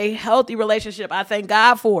have a healthy relationship. I thank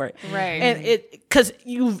God for it. Right. And because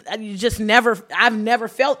you just I've never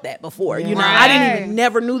felt that before. You know, Right. I didn't even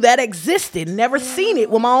never knew that existed. Never seen it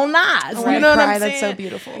with my own eyes. You know what I'm saying? That's so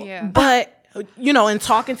beautiful. Yeah. But in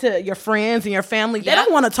talking to your friends and your family, they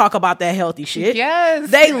don't want to talk about that healthy shit. Yes.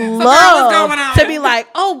 They going love on? to be like,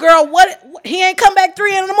 oh, girl, what? He ain't come back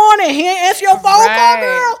 3 a.m. He ain't answer your phone call,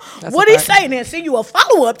 girl. That's What a he fact. say? Then send you a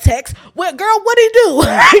follow-up text. What, girl, what he do?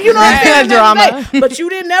 You know what I'm saying? Drama. But you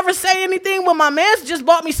didn't never say anything when my man just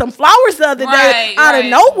bought me some flowers the other day Right, out right.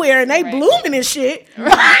 of nowhere, and they blooming and shit.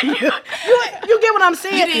 you get what I'm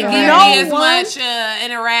saying? You didn't give me as much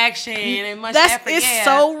interaction and much effort. It's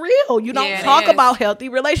so real. You don't Yeah, it talk is. about healthy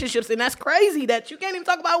relationships, and that's crazy that you can't even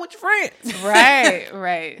talk about it with your friends.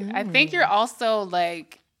 Right. I think you're also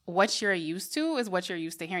like, what you're used to is what you're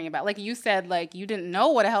used to hearing about. Like you said, like you didn't know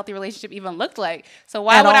what a healthy relationship even looked like. So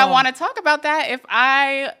why would I want to talk about that if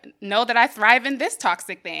I know that I thrive in this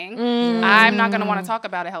toxic thing? I'm not going to want to talk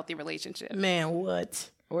about a healthy relationship. Man, what?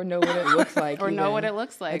 Or know what it looks like. Or know even. what it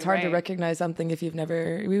looks like. It's hard to right. recognize something if you've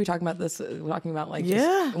never. We were talking about this. We're talking about like Yeah.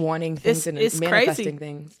 just wanting things and it's manifesting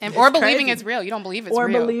crazy. things. Or believing crazy. it's real. You don't believe it's Or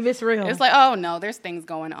real. believe it's real. It's like, oh no, there's things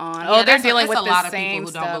going on. Yeah, They're dealing with a lot the of same people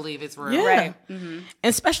who stuff. don't believe it's real. Yeah. Right. And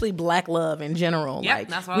especially black love in general. Yep, like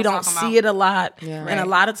that's what I we was don't talking see about. it a lot. Yeah. And a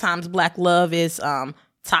lot of times black love is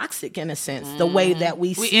toxic in a sense. The way that we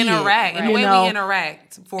We see interact, it, and the you way know? we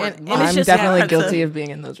interact for And it's I'm just definitely hard to- guilty of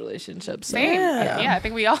being in those relationships. So, Same. Yeah, I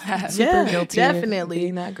think we all have. Yeah, guilty of definitely.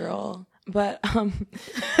 being that girl. But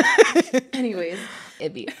anyways,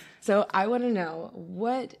 Ibby. So I want to know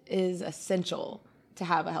what is essential to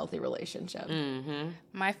have a healthy relationship.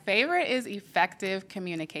 My favorite is effective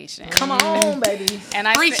communication. Come on, baby. And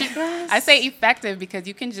I say effective because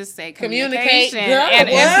you can just say Communicate, communication girl, and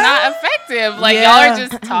what? it's not effective. Like Yeah. y'all are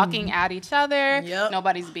just talking at each other. Yep.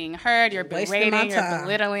 Nobody's being heard. You're Wasting my berating. You're time.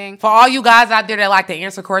 belittling. For all you guys out there that like to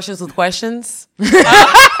answer questions with questions,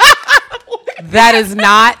 that is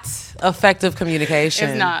not effective communication.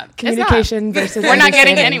 It's not. Communication versus We're not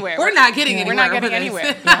getting understanding. anywhere. We're not getting anywhere. We're not getting with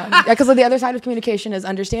this. anywhere. Yeah, because the other side of communication is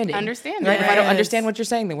understanding. Understanding. Right? If I don't Yes. understand what you're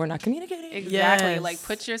saying, then we're not communicating. Exactly. Yes. Like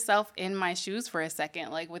put yourself in my shoes for a second.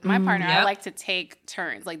 Like with my partner, I Yep. like to take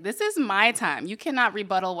turns. Like this is my time. You cannot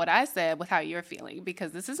rebuttal what I said with how you're feeling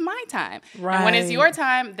because this is my time. And when it's Right. your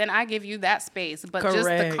time, then I give you that space. But just the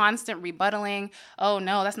Correct. constant rebuttaling, oh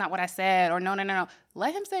no, that's not what I said, or no.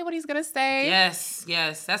 Let him say what he's gonna say.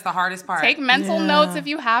 Yes, that's the hardest part. Take mental Yeah. notes if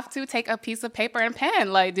you have to. Take a piece of paper and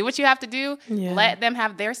pen. Like, do what you have to do. Yeah. Let them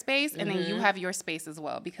have their space, and then you have your space as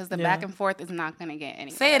well. Because the back and forth is not going to get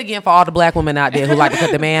anywhere. Say it again for all the black women out there who like to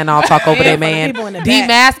cut the man off, talk over their man, people in the back.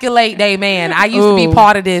 demasculate their man. I used to be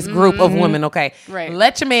part of this group of women. Okay, Right.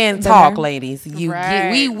 Let your man talk, ladies. You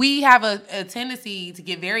Right. we have a tendency to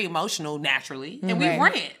get very emotional naturally, and we Right.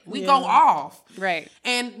 rant. We go off. Right.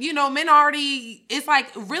 And men already, it's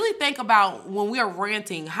like really think about when we are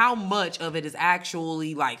ranting, how much of it is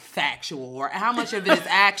actually like factual or how much of it is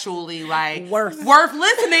actually like worth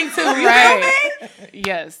listening to. You know what I mean?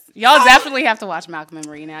 Yes. Y'all definitely have to watch Malcolm and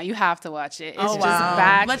Marie now. You have to watch it. It's just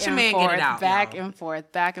back Let your and man forth, get it out, back y'all. and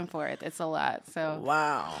forth, back and forth. It's a lot. So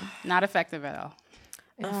Wow. not effective at all.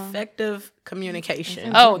 Effective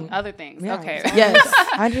communication. Oh, other things. Okay. Yes.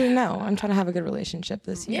 I didn't know. I'm trying to have a good relationship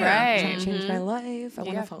this year. Right. I'm trying to change my life. I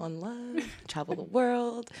want to fall in love, travel the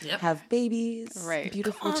world, have babies, Right.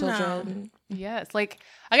 beautiful children. Yes. Like,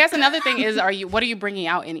 I guess another thing is, what are you bringing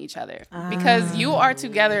out in each other? Because you are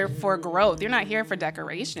together for growth. You're not here for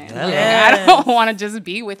decoration. Like, I don't want to just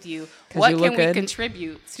be with you. What you can look we good.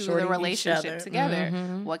 contribute to Shorting the each relationship other. together?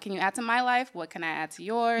 What can you add to my life? What can I add to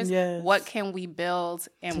yours? Yes. What can we build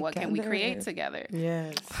and what can we create together?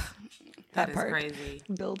 Yes. That part. is crazy.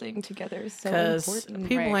 Building together is so Because important.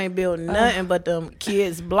 people ain't building nothing but them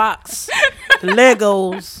kids' blocks, the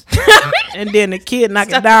Legos, and then the kid knock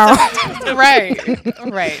it down. Right.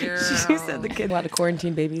 She said the kid. A lot of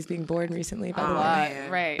quarantine babies being born recently, by the way.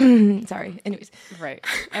 Right. Sorry. Anyways. Right.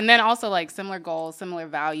 And then also like similar goals, similar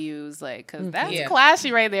values, like, because that's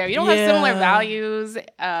clashy right there. You don't have similar values,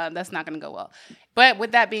 that's not going to go well. But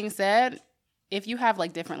with that being said, if you have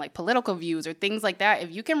like different like political views or things like that,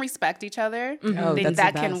 if you can respect each other, then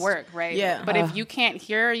that can work, right? Yeah. But if you can't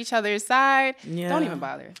hear each other's side, don't even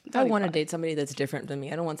bother. I want to date somebody that's different than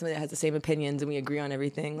me. I don't want somebody that has the same opinions and we agree on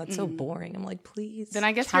everything. That's so boring. I'm like, please. Then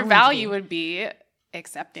I guess your value would be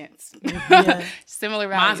acceptance. Similar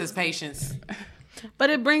values. Mine's is patience. But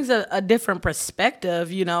it brings a different perspective,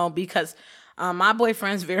 you know, because my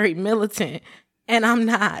boyfriend's very militant. And I'm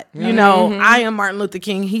not, you know, I am Martin Luther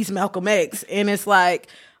King. He's Malcolm X. And it's like,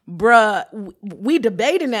 bruh, we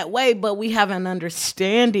debate in that way, but we have an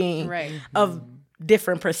understanding of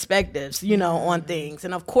different perspectives, you know, on things.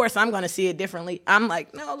 And of course, I'm going to see it differently. I'm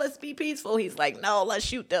like, no, let's be peaceful. He's like, no, let's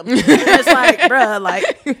shoot them. And it's like, bruh,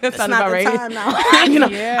 like, that's not the time now. You know,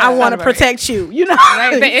 I want to protect you, you know.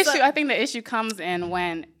 Right. I think the issue comes in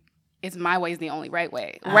when it's my way is the only right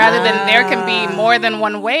way, rather than there can be more than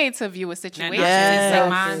one way to view a situation.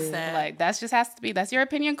 Mindset. Like that just has to be, that's your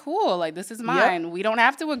opinion. Cool. Like this is mine. We don't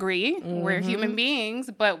have to agree. We're human beings,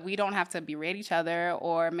 but we don't have to berate each other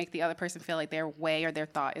or make the other person feel like their way or their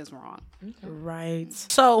thought is wrong. Right.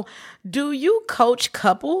 So do you coach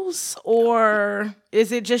couples or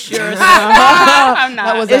is it just yours? I'm not.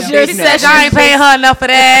 That was Is your session? I ain't paying her enough for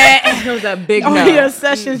that. It was a big Oh, no. your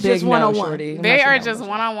sessions Big just no, one-on-one. shorty. I'm They not sure are that just was-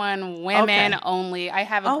 one-on-one, women Okay. only. I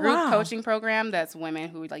have a group wow. coaching program that's women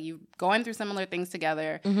who like you going through similar things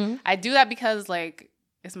together. I do that because like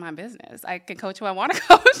it's my business. I can coach who I want to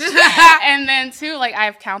coach. And then too, like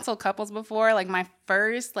I've counseled couples before. Like my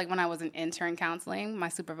first, like when I was in intern counseling, my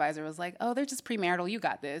supervisor was like, "Oh, they're just premarital. You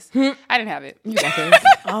got this." I didn't have it. You got this.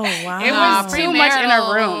 Oh, wow. It was too much in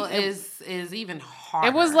a room. Is even harder.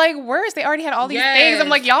 It was like worse. They already had all these things. I'm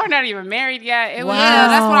like, y'all are not even married yet. It was Yeah,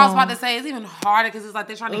 that's what I was about to say. It's even harder because it's like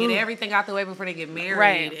they're trying to get everything out the way before they get married.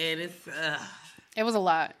 Right. And it's, It was a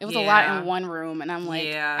lot. It was a lot Yeah. in one room. And I'm like,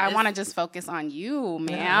 Yeah, I it's- want to just focus on you,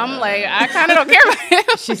 ma'am. Like, I kind of don't care about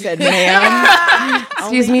him. She said, ma'am.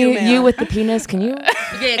 Excuse Only you, me, ma'am. you with the penis, can you? yeah,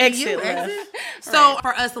 can you Exit left. exit? So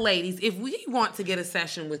for us ladies, if we want to get a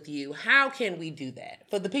session with you, how can we do that?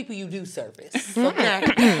 For the people you do service.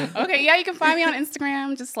 Okay. Okay, yeah, you can find me on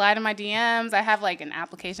Instagram. Just slide in my DMs. I have like an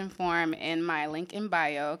application form in my link in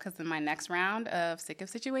bio because in my next round of Sick of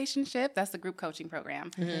Situationship, that's the group coaching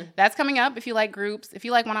program. That's coming up. If you like groups, if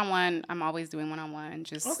you like one-on-one, I'm always doing one-on-one.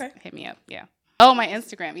 Just hit me up. Yeah. Oh, my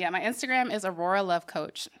Instagram. Yeah, my Instagram is Aurora Love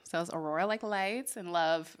Coach. So it's Aurora like lights and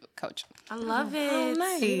Love Coach. I love it. Oh,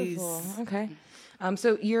 nice. Okay.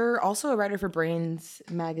 So you're also a writer for Brains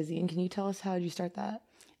magazine. Can you tell us how did you start that?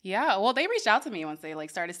 Yeah, well, they reached out to me once they like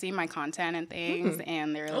started seeing my content and things,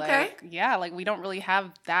 and they're like, yeah, like we don't really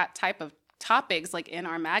have that type of topics like in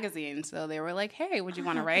our magazine, so they were like, hey, would you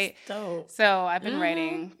want to write? Dope. So I've been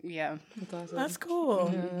writing, That's cool.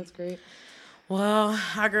 Yeah, that's great. Well,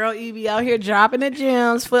 our girl Evie out here dropping the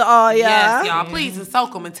gems for all y'all. Yes, y'all. Please and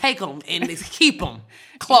soak them and take them and keep them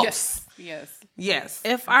close. yes. Yes.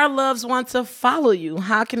 If our loves want to follow you,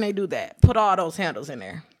 how can they do that? Put all those handles in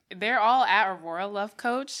there. They're all at Aurora Love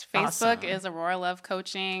Coach. Facebook Awesome. is Aurora Love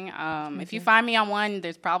Coaching. If you find me on one,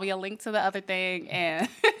 there's probably a link to the other thing, and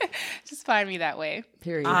just find me that way.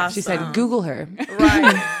 Period. Awesome. She said, Google her.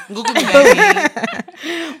 Right. Google me,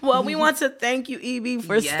 baby. Well, we want to thank you, Evie,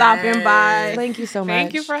 for stopping by. Thank you so much.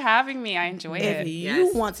 Thank you for having me. I enjoyed If it.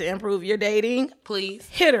 you want to improve your dating, Please.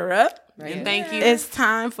 hit her up. And thank you. It's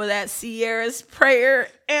time for that Sierra's prayer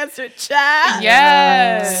answered, child.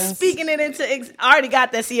 Yes. Speaking it into, I already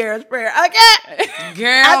got that Sierra's prayer. Okay.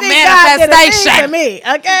 Girl, I think God did a thing to manifestation. me.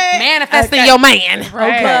 Okay. Manifesting your man.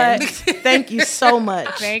 Right. But thank you so much.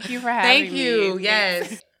 Thank you for having Thank me. you.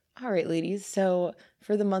 Yes. All right, ladies. So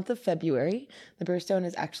for the month of February, the birthstone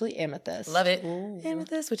is actually amethyst. Love it.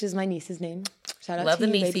 Amethyst, which is my niece's name. Shout out Love to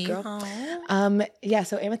the you, baby niecey. girl. Yeah,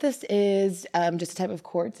 so amethyst is just a type of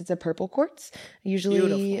quartz. It's a purple quartz.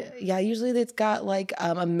 Usually it's got like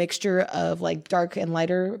a mixture of like dark and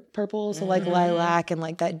lighter purple, so like lilac and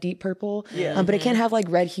like that deep purple. Yeah. But it can have like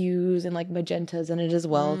red hues and like magentas in it as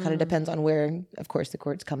well. Kind of depends on where, of course, the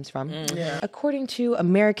quartz comes from. According to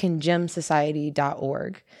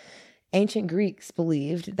AmericanGemSociety.org, Ancient Greeks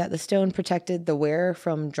believed that the stone protected the wearer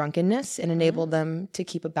from drunkenness and enabled them to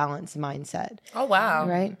keep a balanced mindset. Oh, wow.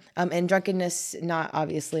 Right? And drunkenness, not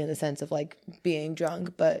obviously in the sense of like being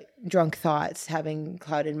drunk, but drunk thoughts, having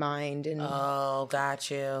clouded mind. And oh,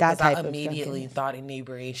 got you. That type I of immediately thought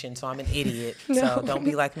inebriation, so I'm an idiot. So don't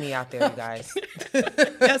be like me out there, you guys.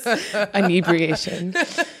 Inebriation.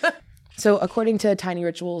 So according to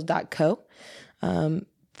tinyrituals.co,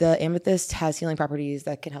 the amethyst has healing properties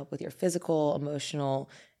that can help with your physical, emotional,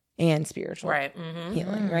 and spiritual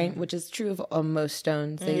healing, right? Which is true of most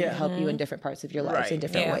stones. They help you in different parts of your lives in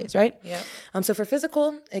different ways, right? Yeah. So for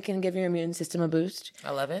physical, it can give your immune system a boost.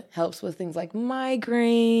 I love it. Helps with things like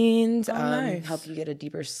migraines, nice. help you get a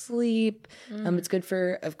deeper sleep. It's good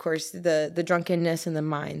for, of course, the drunkenness and the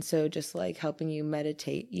mind. So just like helping you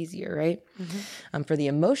meditate easier, right? For the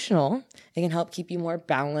emotional, it can help keep you more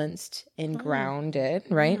balanced and grounded,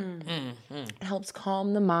 right? It helps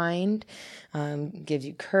calm the mind, gives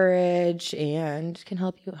you courage, and can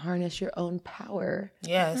help you harness your own power.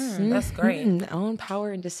 Yes, that's great. Own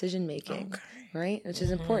power and decision making. Right? Which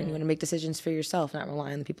is important. You want to make decisions for yourself, not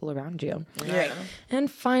rely on the people around you. Yeah.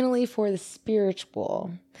 And finally, for the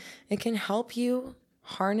spiritual, it can help you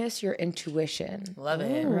harness your intuition. Love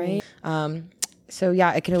it. Right? So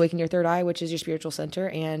yeah, it can awaken your third eye, which is your spiritual center,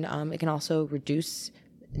 and it can also reduce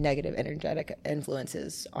negative energetic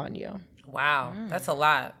influences on you. Wow, that's a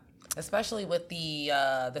lot. Especially with the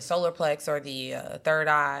solar plex or the third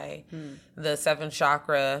eye, the seventh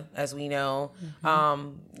chakra, as we know.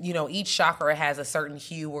 Each chakra has a certain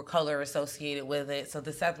hue or color associated with it. So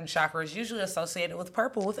the seventh chakra is usually associated with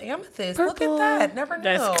purple, with amethyst. Purple. Look at that. Never knew.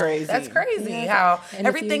 That's crazy. That's crazy how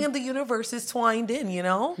everything in the universe is twined in, you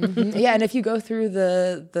know? Yeah, and if you go through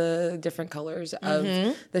the different colors of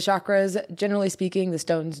the chakras, generally speaking, the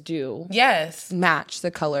stones do match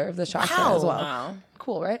the color of the chakra as well. Wow.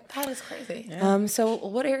 Cool, right? That is crazy. So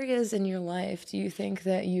what areas in your life do you think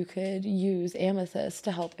that you could use amethyst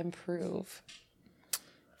to help improve?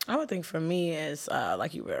 I would think for me is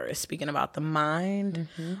like you were speaking about the mind.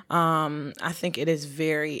 I think it is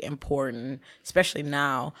very important, especially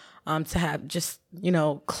now, to have just,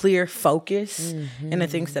 clear focus in the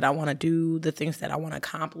things that I want to do, the things that I want to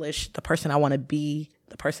accomplish, the person I want to be,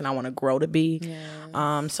 the person I want to grow to be.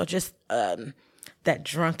 So just that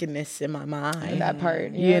drunkenness in my mind, that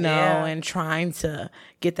part, and trying to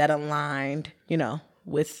get that aligned,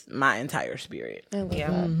 with my entire spirit. I love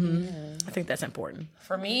that. I think that's important.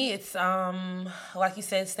 For me, it's like you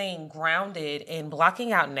said, staying grounded and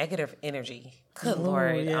blocking out negative energy. Good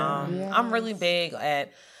Lord. I'm really big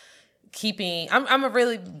at I'm a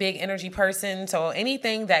really big energy person, so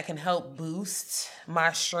anything that can help boost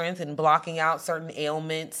my strength and blocking out certain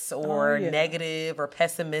ailments or negative or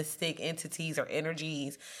pessimistic entities or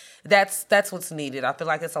energies, that's what's needed. I feel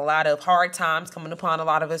like it's a lot of hard times coming upon a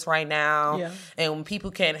lot of us right now, and when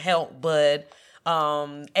people can't help but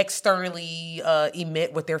externally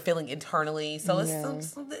emit what they're feeling internally. So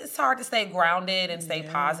it's hard to stay grounded and stay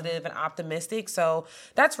positive and optimistic. So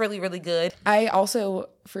that's really, really good. I also,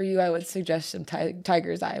 for you, I would suggest some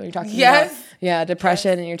tiger's eye when you're talking about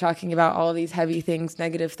depression and you're talking about all of these heavy things,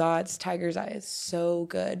 negative thoughts. Tiger's eye is so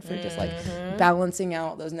good for just like balancing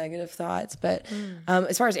out those negative thoughts. But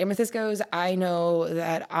as far as amethyst goes, I know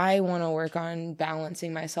that I want to work on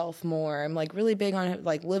balancing myself more. I'm like really big on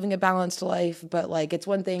like living a balanced life, but like it's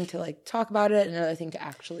one thing to like talk about it and another thing to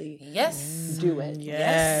actually do it.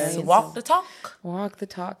 Yes. Walk the talk. Walk the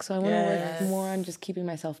talk. So I want to work more on just keeping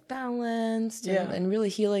myself balanced and really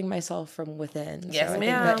healing myself from within. Yes, so I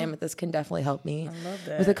think that amethyst can definitely help me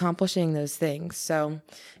with accomplishing those things. So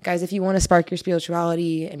guys, if you want to spark your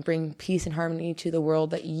spirituality and bring peace and harmony to the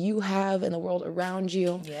world that you have and the world around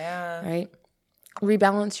you, right?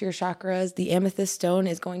 Rebalance your chakras. The amethyst stone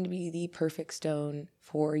is going to be the perfect stone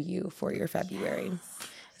for you for your February.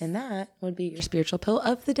 And that would be your spiritual pill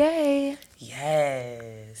of the day.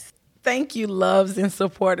 Yes. Thank you, loves and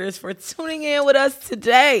supporters, for tuning in with us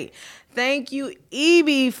today. Thank you,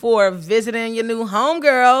 Evie, for visiting your new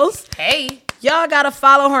homegirls. Hey. Y'all got to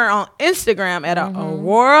follow her on Instagram at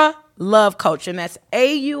Aurora Love Coach. And that's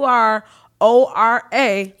AURORA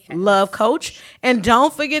Love Coach. And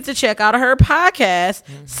don't forget to check out her podcast,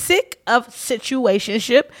 Sick of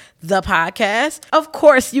Situationship, the podcast. Of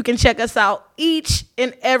course, you can check us out each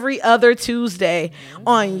and every other Tuesday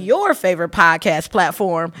on your favorite podcast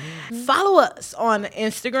platform. Follow us on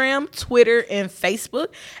Instagram, Twitter, and Facebook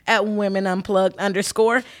at Women Unplugged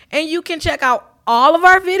 _. And you can check out all of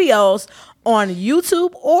our videos on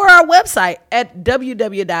YouTube or our website at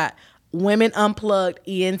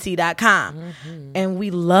www.womenunpluggedent.com. And we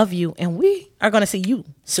love you, and we are going to see you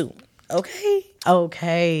soon. Okay.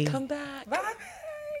 Come back. Bye.